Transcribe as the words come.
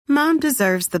Mom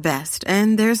deserves the best,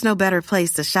 and there's no better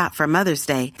place to shop for Mother's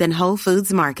Day than Whole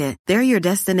Foods Market. They're your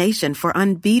destination for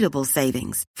unbeatable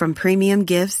savings, from premium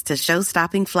gifts to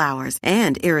show-stopping flowers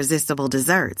and irresistible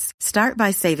desserts. Start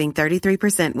by saving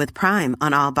 33% with Prime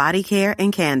on all body care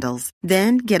and candles.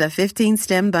 Then get a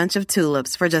 15-stem bunch of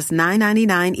tulips for just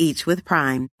 $9.99 each with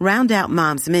Prime. Round out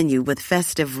Mom's menu with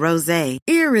festive rosé,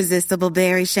 irresistible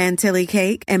berry chantilly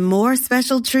cake, and more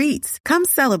special treats. Come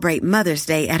celebrate Mother's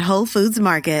Day at Whole Foods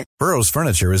Market. Burrow's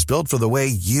furniture is built for the way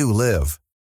you live.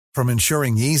 From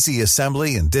ensuring easy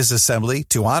assembly and disassembly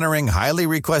to honoring highly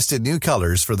requested new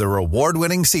colors for their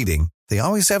award-winning seating, they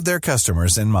always have their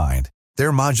customers in mind.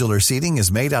 Their modular seating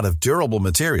is made out of durable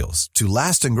materials to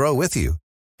last and grow with you.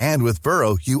 And with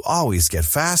Burrow, you always get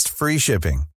fast, free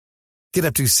shipping. Get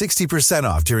up to 60%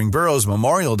 off during Burrow's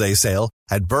Memorial Day sale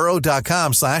at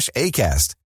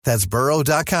burrow.com/ACAST. That's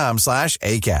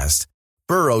burrow.com/ACAST.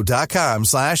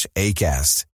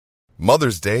 burrow.com/ACAST.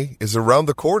 Mother's Day is around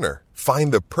the corner.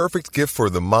 Find the perfect gift for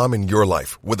the mom in your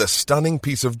life with a stunning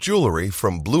piece of jewelry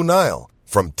from Blue Nile.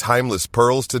 From timeless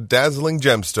pearls to dazzling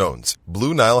gemstones,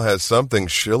 Blue Nile has something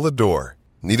she'll adore.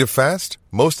 Need it fast?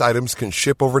 Most items can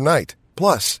ship overnight.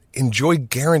 Plus, enjoy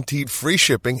guaranteed free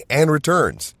shipping and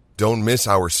returns. Don't miss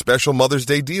our special Mother's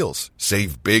Day deals.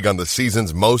 Save big on the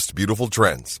season's most beautiful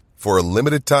trends. For a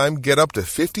limited time, get up to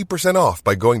 50% off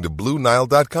by going to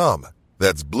BlueNile.com.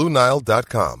 That's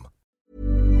BlueNile.com.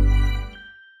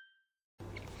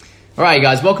 All right,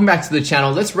 guys, welcome back to the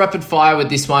channel. Let's rapid fire with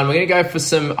this one. We're going to go for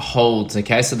some holds,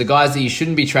 okay? So the guys that you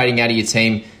shouldn't be trading out of your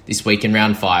team this week in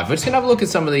round 5. We're just going to have a look at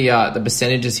some of the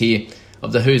percentages here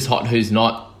of the who's hot, who's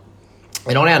not.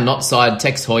 And on our not side,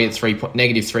 Tex Hoy at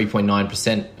negative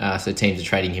 3.9%, so teams are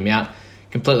trading him out.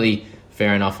 Completely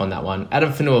fair enough on that one.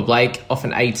 Adam Fanua-Blake off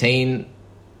an 18.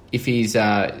 If he's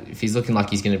looking like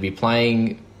he's going to be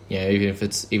playing, you know,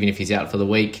 even if he's out for the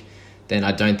week, then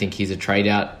I don't think he's a trade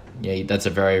out. Yeah, that's a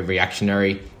very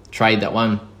reactionary trade, that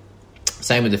one.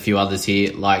 Same with a few others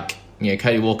here, like, you know,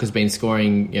 Cody Walker's been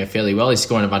scoring, you know, fairly well. He's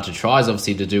scoring a bunch of tries,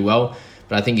 obviously, to do well,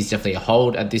 but I think he's definitely a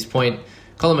hold at this point.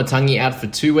 Colin Matangi out for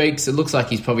 2 weeks. It looks like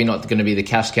he's probably not going to be the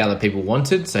cash cow that people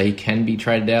wanted, so he can be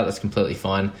traded out. That's completely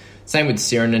fine. Same with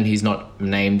Sirinen. He's not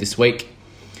named this week.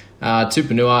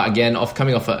 Tupanua, again,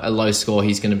 coming off a low score,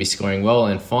 he's going to be scoring well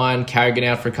and fine. Carrigan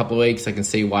out for a couple of weeks. I can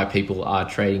see why people are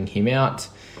trading him out,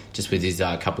 just with his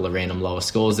couple of random lower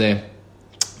scores there.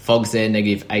 Fogg's there,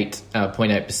 negative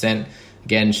 8.8%.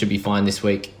 Again, should be fine this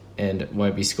week and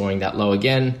won't be scoring that low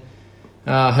again.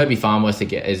 Herbie Farmworth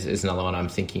again is another one I'm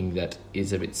thinking that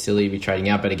is a bit silly to be trading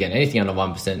out. But again, anything under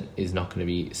 1% is not going to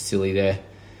be silly there.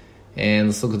 And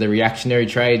let's look at the reactionary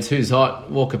trades. Who's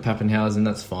hot? Walker Pappenhausen,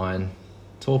 that's fine.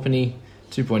 Torpany,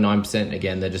 2.9%.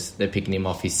 Again, they're picking him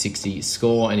off his 60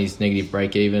 score and his negative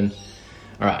break even.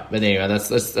 All right, but anyway, that's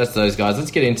those guys.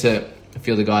 Let's get into a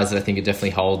few of the guys that I think are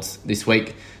definitely holds this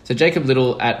week. So Jacob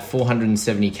Little at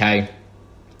 470k.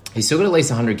 He's still got at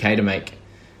least 100k to make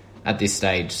at this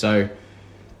stage. So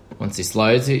once this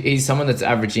loads, he's someone that's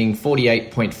averaging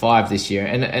 48.5 this year,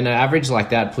 and an average like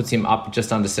that puts him up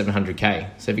just under 700k.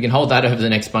 So if you can hold that over the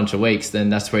next bunch of weeks, then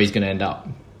that's where he's going to end up.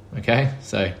 Okay,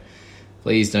 so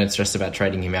please don't stress about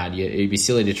trading him out. It'd be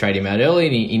silly to trade him out early,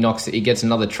 and he gets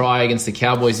another try against the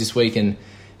Cowboys this week and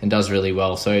does really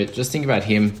well. So just think about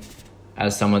him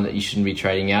as someone that you shouldn't be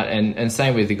trading out. And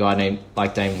same with the guy named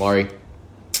like Dane Laurie.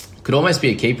 Could almost be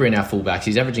a keeper in our fullbacks.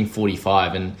 He's averaging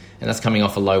 45, and that's coming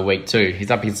off a low week too. He's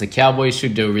up against the Cowboys,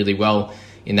 should do really well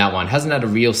in that one. Hasn't had a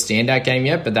real standout game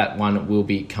yet, but that one will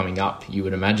be coming up, you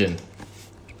would imagine.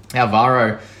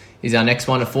 Alvaro is our next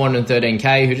one at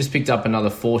 413k, who just picked up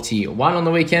another 41 on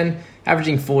the weekend,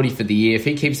 averaging 40 for the year. If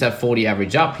he keeps that 40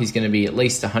 average up, he's going to be at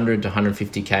least 100 to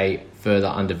 150k further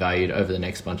undervalued over the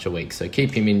next bunch of weeks. So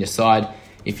keep him in your side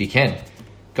if you can.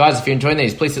 Guys, if you're enjoying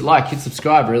these, please hit like, hit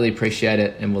subscribe. Really appreciate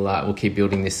it, and we'll keep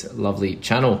building this lovely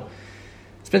channel.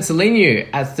 Spencer Leniu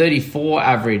at 34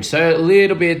 average, so a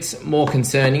little bit more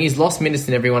concerning. He's lost minutes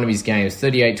in every one of his games,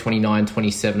 38, 29,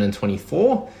 27, and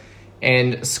 24.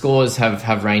 And scores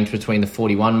have ranged between the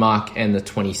 41 mark and the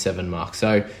 27 mark.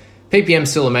 So PPM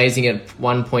still amazing at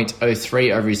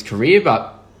 1.03 over his career,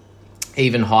 but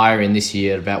even higher in this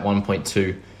year at about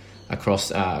 1.2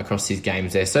 across his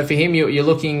games there. So for him, you're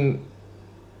looking...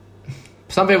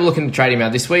 Some people are looking to trade him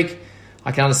out this week.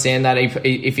 I can understand that.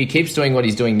 If he keeps doing what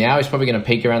he's doing now, he's probably going to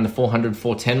peak around the 400,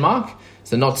 410 mark.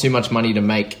 So not too much money to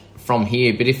make from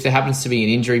here. But if there happens to be an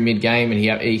injury mid-game and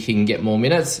he can get more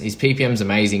minutes, his PPM's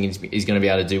amazing. He's going to be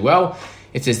able to do well.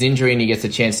 If there's an injury and he gets a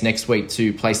chance next week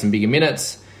to play some bigger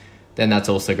minutes, then that's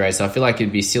also great. So I feel like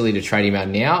it'd be silly to trade him out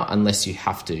now unless you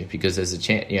have to, because there's a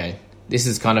chance, this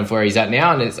is kind of where he's at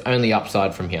now, and it's only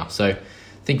upside from here. So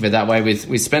think of it that way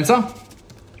with Spencer.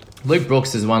 Luke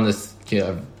Brooks is one that's,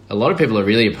 a lot of people are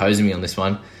really opposing me on this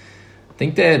one. I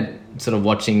think they're sort of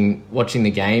watching the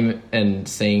game and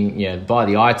seeing, by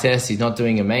the eye test, he's not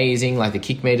doing amazing. Like the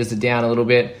kick meters are down a little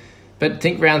bit. But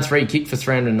think round 3, kicked for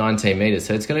 319 metres.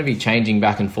 So it's going to be changing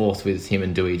back and forth with him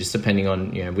and Dewey, just depending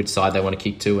on which side they want to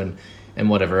kick to and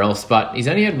whatever else. But he's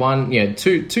only had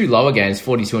two lower games,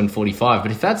 42 and 45.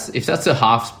 But if that's a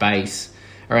half space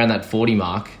around that 40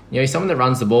 mark, he's someone that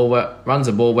runs the ball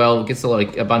well, gets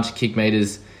a bunch of kick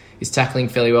meters, is tackling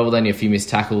fairly well with only a few missed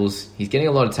tackles. He's getting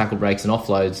a lot of tackle breaks and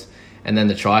offloads, and then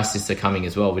the try assists are coming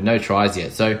as well with no tries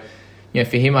yet. So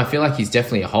for him, I feel like he's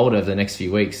definitely a hold over the next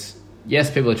few weeks.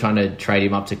 Yes, people are trying to trade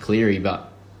him up to Cleary,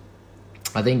 but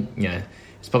I think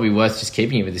it's probably worth just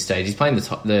keeping him at this stage. He's playing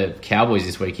the Cowboys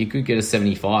this week. He could get a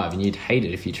 75, and you'd hate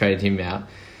it if you traded him out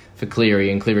for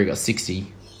Cleary, and Cleary got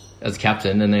 60 as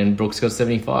captain, and then Brooks got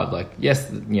 75. Like, yes,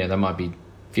 that might be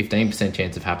 15%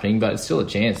 chance of happening, but it's still a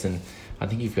chance, and I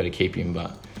think you've got to keep him.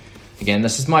 But again,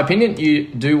 that's just my opinion. You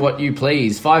do what you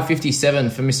please.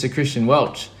 557 for Mr. Christian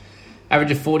Welch.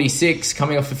 Average of 46,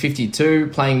 coming off of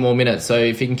 52, playing more minutes. So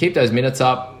if he can keep those minutes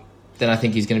up, then I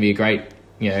think he's going to be a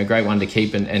great one to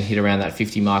keep and hit around that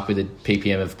 50 mark with a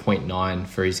PPM of 0.9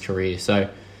 for his career. So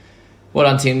well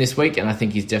done to him this week, and I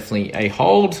think he's definitely a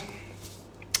hold.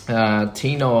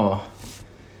 Tino,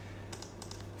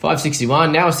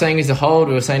 561. Now we're saying he's a hold.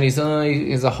 We were saying he's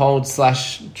a hold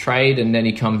 / trade, and then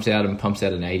he comes out and pumps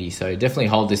out an 80. So definitely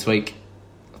hold this week.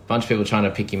 A bunch of people trying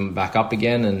to pick him back up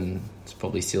again, and it's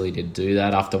probably silly to do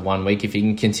that after 1 week. If he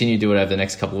can continue to do it over the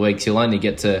next couple of weeks, he'll only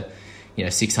get to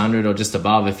 600 or just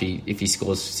above if he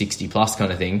scores 60 plus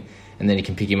kind of thing, and then he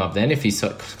can pick him up then if he's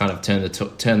kind of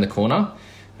turn the corner.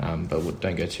 But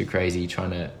don't go too crazy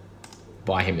trying to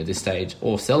buy him at this stage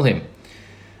or sell him.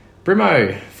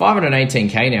 Brimo,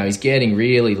 518k now. He's getting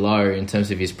really low in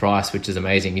terms of his price, which is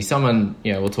amazing. He's someone,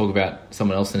 we'll talk about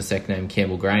someone else in a sec named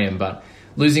Campbell Graham, but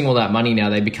losing all that money now,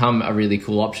 they become a really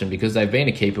cool option because they've been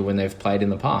a keeper when they've played in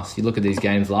the past. You look at these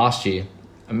games last year,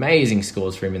 amazing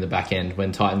scores for him in the back end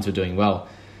when Titans were doing well.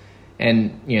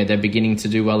 And, they're beginning to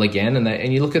do well again.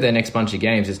 And you look at their next bunch of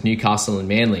games, it's Newcastle and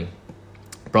Manly.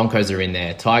 Broncos are in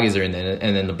there, Tigers are in there,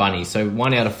 and then the Bunnies. So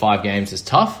 1 out of 5 games is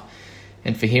tough.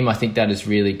 And for him, I think that is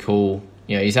really cool.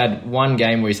 He's had one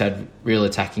game where he's had real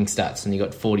attacking stats and he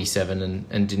got 47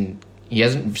 and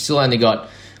still only got,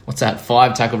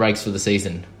 5 tackle breaks for the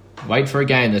season. Wait for a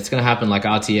game that's going to happen like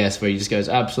RTS where he just goes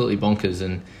absolutely bonkers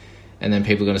and then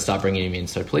people are going to start bringing him in.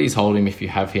 So please hold him if you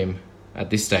have him at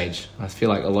this stage. I feel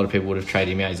like a lot of people would have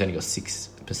traded him out. He's only got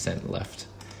 6% left.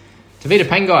 Tavita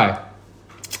Pangai.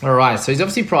 All right, so he's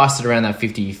obviously priced at around that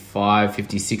 55,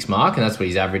 56 mark, and that's what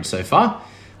he's averaged so far.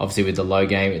 Obviously with the low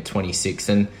game at 26.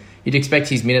 And you'd expect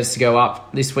his minutes to go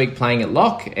up this week playing at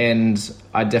lock, and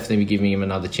I'd definitely be giving him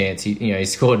another chance. He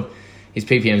scored... His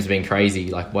PPM's been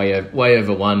crazy, like way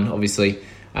over 1, obviously.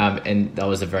 And that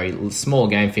was a very small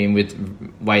game for him with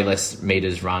way less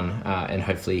meters run. And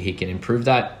hopefully he can improve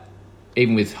that,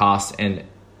 even with Haas and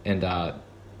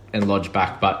Lodge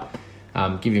back. But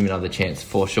give him another chance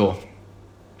for sure.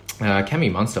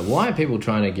 Cammy Munster, why are people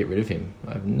trying to get rid of him?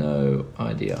 I have no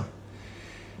idea.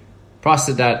 Priced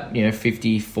at that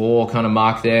 54 kind of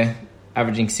mark there,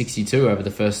 averaging 62 over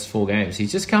the first 4 games.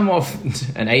 He's just come off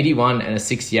an 81 and a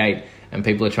 68, and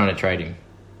people are trying to trade him.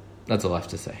 That's all I have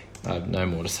to say. I have no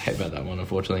more to say about that one,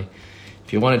 unfortunately.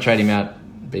 If you want to trade him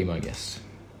out, be my guest.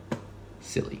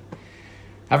 Silly.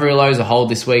 Averillo's a hold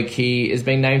this week. He has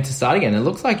been named to start again. It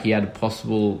looks like he had a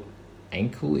possible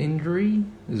ankle injury,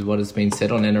 is what has been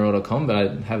said on NRL.com, but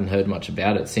I haven't heard much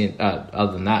about it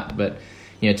other than that. But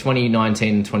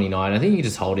 2019 and 29, I think you can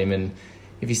just hold him, and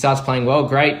if he starts playing well,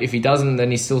 great. If he doesn't,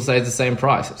 then he still stays the same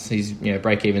price. He's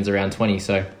break even's around 20,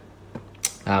 so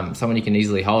someone you can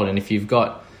easily hold. And if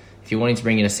you're wanting to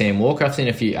bring in a Sam Walker, I've seen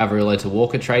a few Averillo to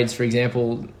Walker trades, for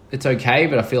example. It's okay,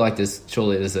 but I feel like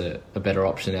there's a better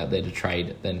option out there to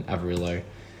trade than Averillo,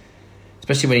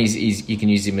 especially when you can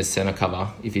use him as centre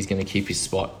cover if he's going to keep his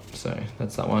spot. So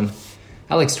that's that one.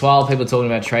 Alex Twal, people are talking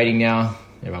about trading now.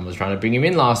 Everyone was trying to bring him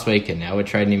in last week, and now we're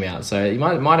trading him out. So he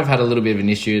might have had a little bit of an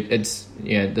issue. It's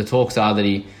the talks are that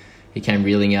he came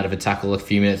reeling out of a tackle a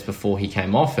few minutes before he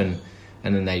came off, and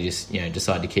then they just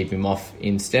decided to keep him off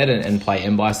instead and play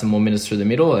Mbai some more minutes through the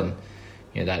middle, and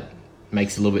that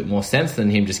makes a little bit more sense than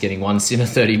him just getting one sin of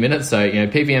 30 minutes. So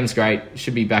PPM's great,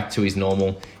 should be back to his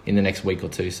normal in the next week or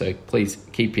two. So please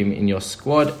keep him in your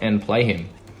squad and play him.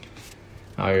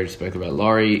 I already spoke about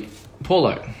Laurie.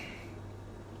 Paulo.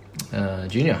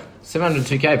 Junior,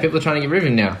 702k. People are trying to get rid of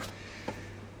him now.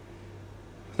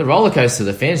 the roller coaster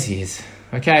the fantasy is.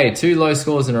 Okay, 2 low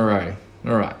scores in a row.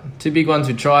 All right, 2 big ones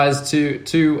with tries,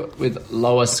 two with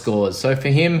lower scores. So for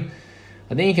him,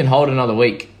 I think he can hold another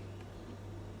week.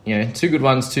 2 good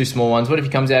ones, 2 small ones. What if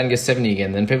he comes out and gets 70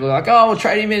 again? Then people are like, oh, we'll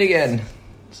trade him in again.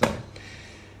 So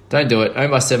don't do it. Owned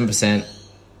by 7%.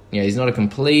 He's not a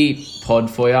complete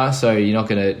pod for you, so you're not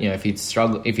going to, if he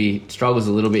struggles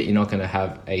a little bit, you're not going to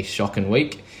have a shocking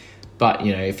week. But,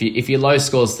 if your low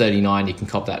score's 39, you can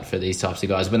cop that for these types of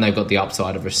guys when they've got the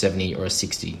upside of a 70 or a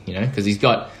 60, because he's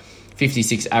got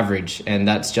 56 average, and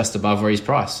that's just above where he's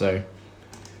priced. So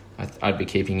I'd be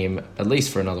keeping him at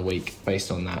least for another week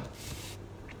based on that.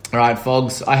 All right,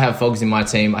 Fogs. I have Fogs in my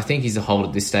team. I think he's a hold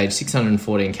at this stage.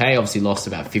 614k. Obviously lost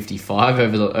about 55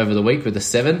 over the week with a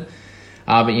 7.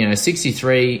 But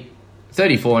 63,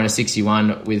 34 and a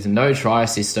 61 with no try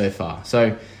assist so far.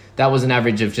 So that was an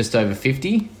average of just over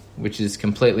 50, which is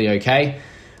completely okay.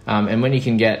 And when you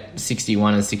can get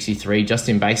 61 and 63 just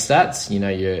in base stats,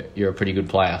 you're a pretty good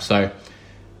player. So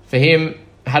for him,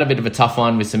 had a bit of a tough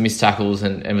one with some missed tackles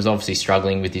and was obviously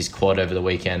struggling with his quad over the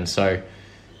weekend. So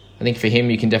I think for him,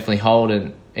 you can definitely hold.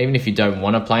 And even if you don't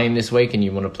want to play him this week and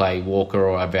you want to play Walker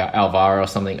or Alvaro or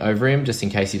something over him, just in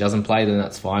case he doesn't play, then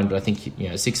that's fine. But I think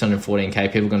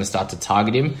 614k, people are going to start to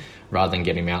target him rather than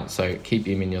get him out. So keep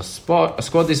him in your squad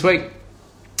this week.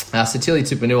 Sitili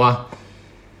Tupanua,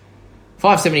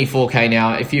 574k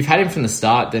now. If you've had him from the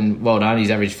start, then well done. He's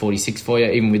averaged 46 for you,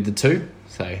 even with the 2.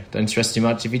 So don't stress too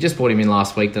much. If you just bought him in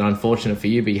last week, then unfortunate for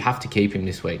you, but you have to keep him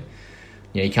this week.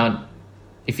 You can't,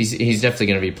 if he's definitely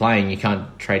going to be playing, you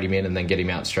can't trade him in and then get him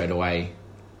out straight away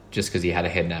just because he had a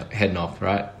head knock,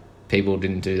 right? People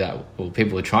didn't do that. Well,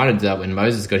 people were trying to do that when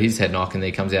Moses got his head knock and then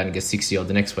he comes out and gets 60 odd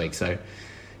the next week. So,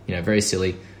 very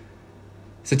silly.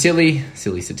 Sitili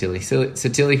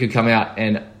could come out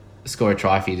and score a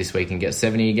try for you this week and get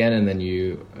 70 again, and then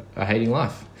you are hating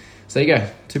life. So there you go.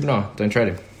 Tupanua, don't trade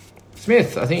him.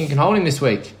 Smith, I think you can hold him this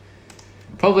week.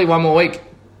 Probably one more week.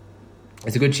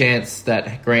 It's a good chance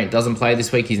that Grant doesn't play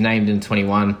this week. He's named in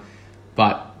 21.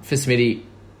 But for Smithy,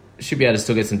 should be able to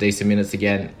still get some decent minutes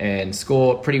again and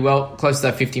score pretty well, close to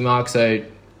that 50 mark. So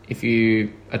if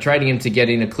you are trading him to get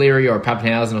in a Cleary or a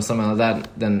Pappenhausen or something like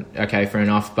that, then okay, fair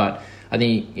enough. But I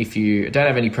think if you don't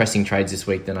have any pressing trades this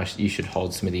week, then you should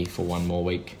hold Smithy for one more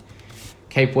week.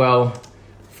 Capewell,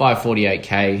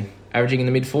 548k, averaging in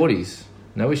the mid-40s.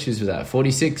 No issues with that.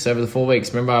 46 over the 4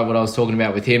 weeks. Remember what I was talking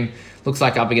about with him? Looks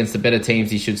like up against the better teams,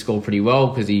 he should score pretty well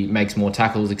because he makes more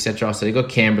tackles, etc. So you've got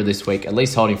Canberra this week. At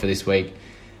least hold him for this week.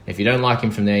 If you don't like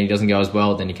him from there and he doesn't go as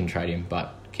well, then you can trade him.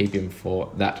 But keep him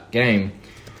for that game.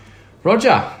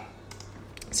 Roger,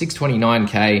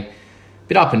 629k.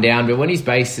 Bit up and down, but when his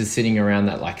base is sitting around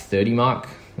that 30 mark,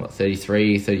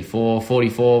 33, 34,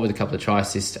 44 with a couple of try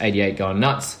assists, 88 going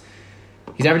nuts.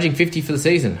 He's averaging 50 for the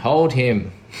season. Hold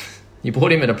him. You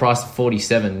bought him at a price of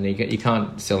 47, and you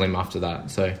can't sell him after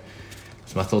that. So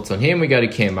that's my thoughts on him. We go to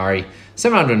Cam Murray,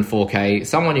 704k,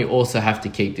 someone you also have to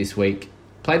keep this week.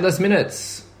 Played less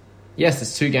minutes. Yes,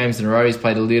 it's 2 games in a row. He's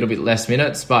played a little bit less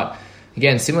minutes, but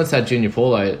again, similar to that Junior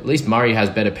Paulo, at least Murray has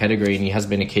better pedigree and he has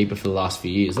been a keeper for the last few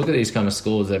years. Look at these kind of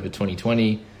scores over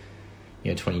 2020,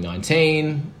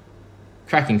 2019.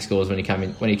 Cracking scores when he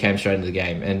came straight into the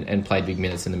game and played big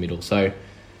minutes in the middle. So,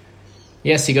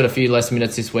 yes, he got a few less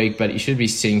minutes this week, but you should be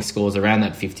seeing scores around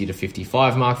that 50 to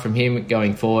 55 mark from him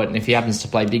going forward. And if he happens to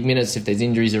play big minutes, if there's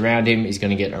injuries around him, he's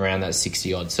going to get around that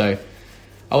 60 odd. So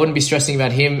I wouldn't be stressing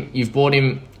about him. You've bought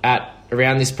him at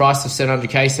around this price of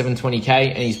 700k, 720k,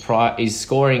 and he's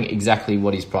scoring exactly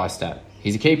what he's priced at.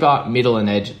 He's a keeper, middle and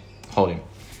edge, hold him.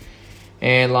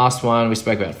 And last one, we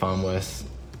spoke about Farnworth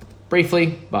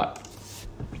briefly, but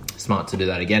smart to do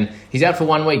that again. He's out for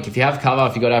 1 week. If you have cover,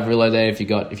 if you got Averillo there, if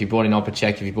you brought in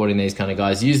Opacek, if you brought in these kind of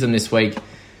guys, use them this week.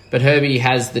 But Herbie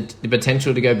has the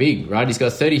potential to go big, right? He's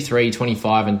got 33,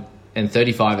 25, and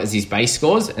 35 as his base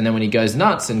scores, and then when he goes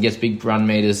nuts and gets big run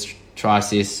meters, try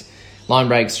assists, line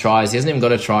breaks, tries, he hasn't even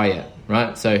got a try yet,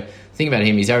 right? So think about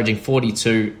him. He's averaging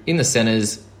 42 in the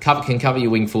centres, can cover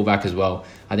your wing fullback as well.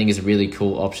 I think is a really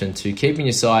cool option to keep in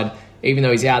your side, even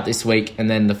though he's out this week, and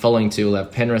then the following 2 will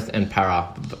have Penrith and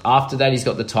Para. After that, he's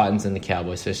got the Titans and the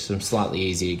Cowboys, so some slightly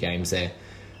easier games there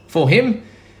for him.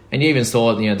 And you even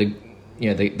saw,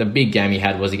 the big game he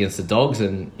had was against the Dogs,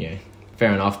 and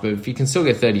fair enough. But if you can still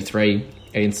get 33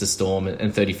 against the Storm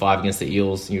and 35 against the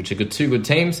Eels, which are 2 good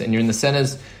teams, and you're in the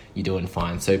centres, you're doing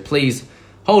fine. So please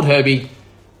hold Herbie.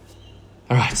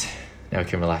 All right, now we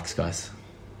can relax, guys.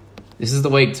 This is the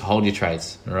week to hold your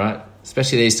trades, all right?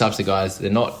 Especially these types of guys.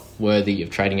 They're not worthy of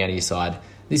trading out of your side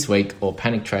this week or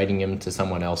panic trading them to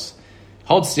someone else.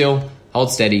 Hold still,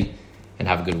 hold steady, and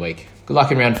have a good week. Good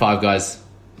luck in round 5, guys.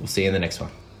 We'll see you in the next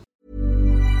one.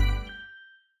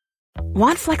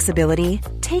 Want flexibility?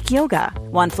 Take yoga.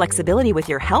 Want flexibility with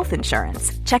your health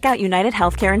insurance? Check out United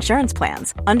Healthcare Insurance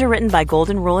Plans. Underwritten by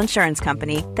Golden Rule Insurance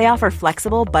Company, they offer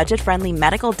flexible, budget-friendly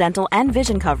medical, dental, and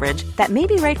vision coverage that may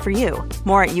be right for you.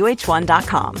 More at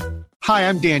uh1.com. Hi,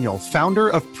 I'm Daniel, founder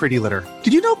of Pretty Litter.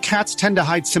 Did you know cats tend to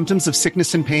hide symptoms of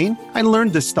sickness and pain? I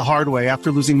learned this the hard way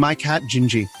after losing my cat,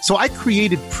 Gingy. So I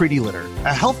created Pretty Litter,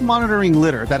 a health monitoring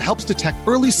litter that helps detect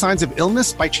early signs of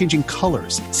illness by changing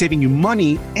colors, saving you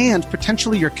money and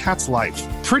potentially your cat's life.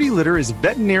 Pretty Litter is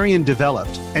veterinarian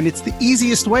developed, and it's the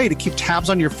easiest way to keep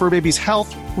tabs on your fur baby's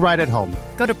health right at home.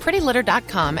 Go to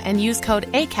prettylitter.com and use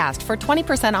code ACAST for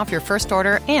 20% off your first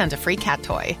order and a free cat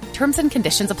toy. Terms and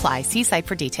conditions apply. See site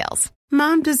for details.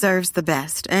 Mom deserves the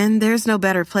best, and there's no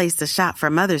better place to shop for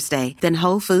Mother's Day than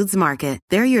Whole Foods Market.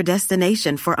 They're your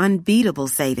destination for unbeatable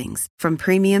savings, from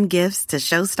premium gifts to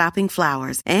show-stopping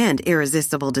flowers and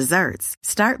irresistible desserts.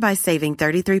 Start by saving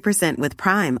 33% with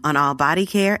Prime on all body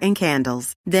care and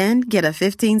candles. Then get a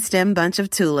 15-stem bunch of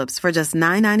tulips for just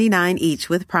 $9.99 each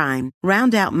with Prime.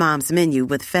 Round out Mom's menu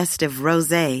with festive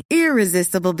rosé,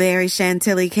 irresistible berry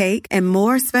chantilly cake, and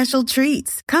more special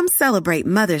treats. Come celebrate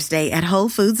Mother's Day at Whole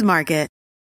Foods Market.